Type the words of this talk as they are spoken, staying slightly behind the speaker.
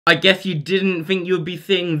I guess you didn't think you would be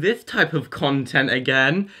seeing this type of content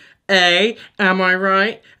again. Eh? Am I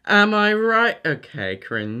right? Am I right? Okay,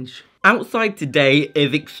 cringe. Outside today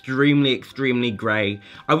is extremely, extremely grey.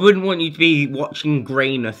 I wouldn't want you to be watching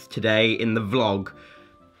greyness today in the vlog.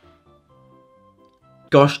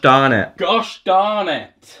 Gosh darn it. Gosh darn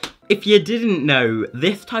it. If you didn't know,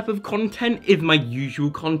 this type of content is my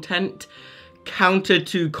usual content. Counter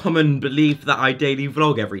to common belief that I daily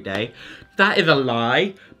vlog every day. That is a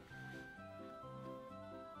lie.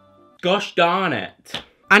 Gosh darn it.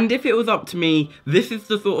 And if it was up to me, this is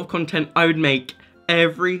the sort of content I would make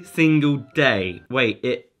every single day. Wait,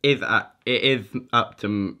 it is up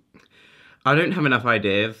to... I don't have enough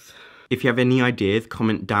ideas. If you have any ideas,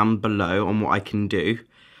 comment down below on what I can do.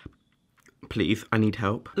 Please, I need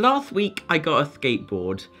help. Last week, I got a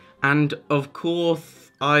skateboard. And of course,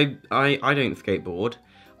 I don't skateboard.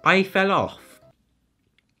 I fell off.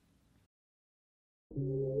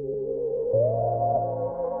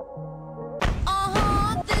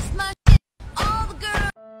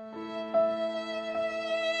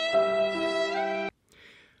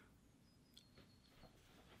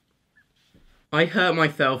 I hurt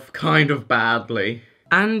myself kind of badly.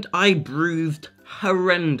 And I bruised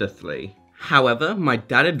horrendously. However, my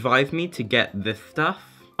dad advised me to get this stuff.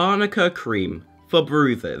 Arnica cream for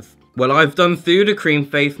bruises. Well, I've done Sudocreme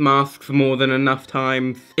face masks more than enough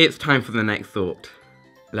times. It's time for the next thought.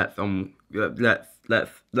 Let's see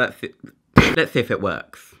if it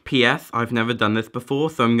works. P.S. I've never done this before,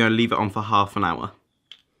 so I'm gonna leave it on for half an hour.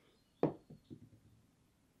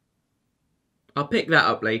 I'll pick that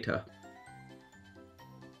up later.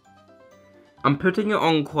 I'm putting it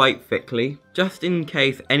on quite thickly, just in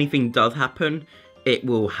case anything does happen, it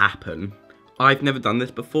will happen. I've never done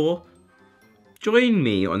this before. Join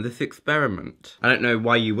me on this experiment. I don't know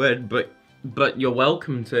why you would, but you're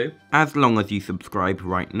welcome to. As long as you subscribe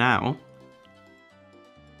right now.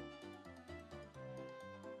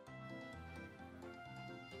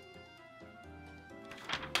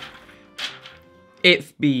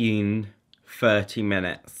 It's been 30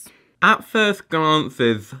 minutes. At first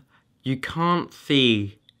glances, you can't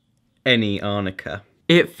see any arnica.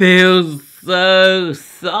 It feels so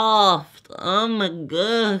soft. Oh my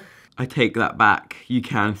god. I take that back. You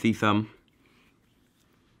can see some.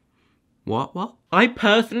 What? I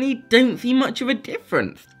personally don't see much of a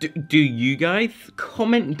difference. Do you guys?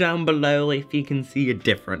 Comment down below if you can see a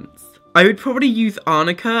difference. I would probably use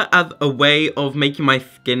arnica as a way of making my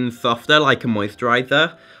skin softer, like a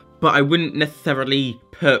moisturizer. But I wouldn't necessarily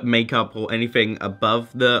put makeup or anything above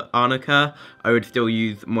the arnica. I would still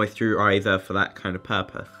use moisturizer for that kind of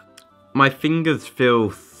purpose. My fingers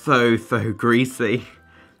feel so greasy.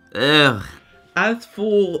 Ugh. As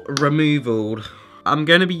for removal, I'm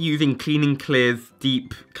going to be using Clean & Clear's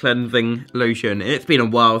Deep Cleansing Lotion. It's been a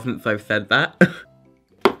while since I've said that.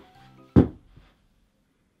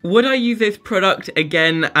 Would I use this product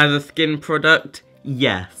again as a skin product?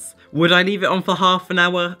 Yes. Would I leave it on for half an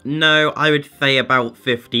hour? No, I would say about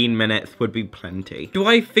 15 minutes would be plenty. Do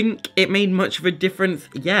I think it made much of a difference?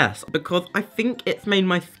 Yes, because I think it's made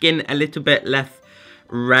my skin a little bit less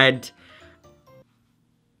red.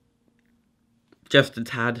 Just a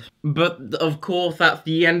tad. But of course, that's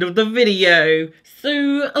the end of the video.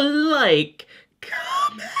 So, like,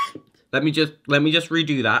 comment. Let me just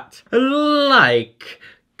redo that. Like,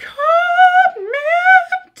 comment,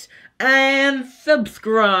 and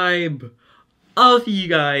subscribe. I'll see you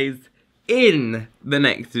guys in the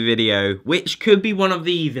next video, which could be one of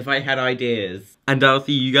these if I had ideas. And I'll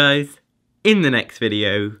see you guys in the next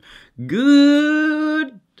video.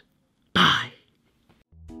 Goodbye.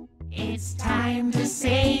 It's time to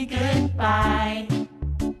say goodbye.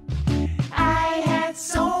 I had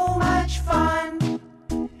so much fun,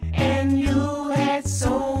 and you had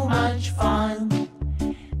so much fun.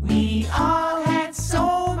 We all had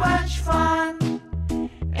so much fun,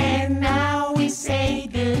 and now we say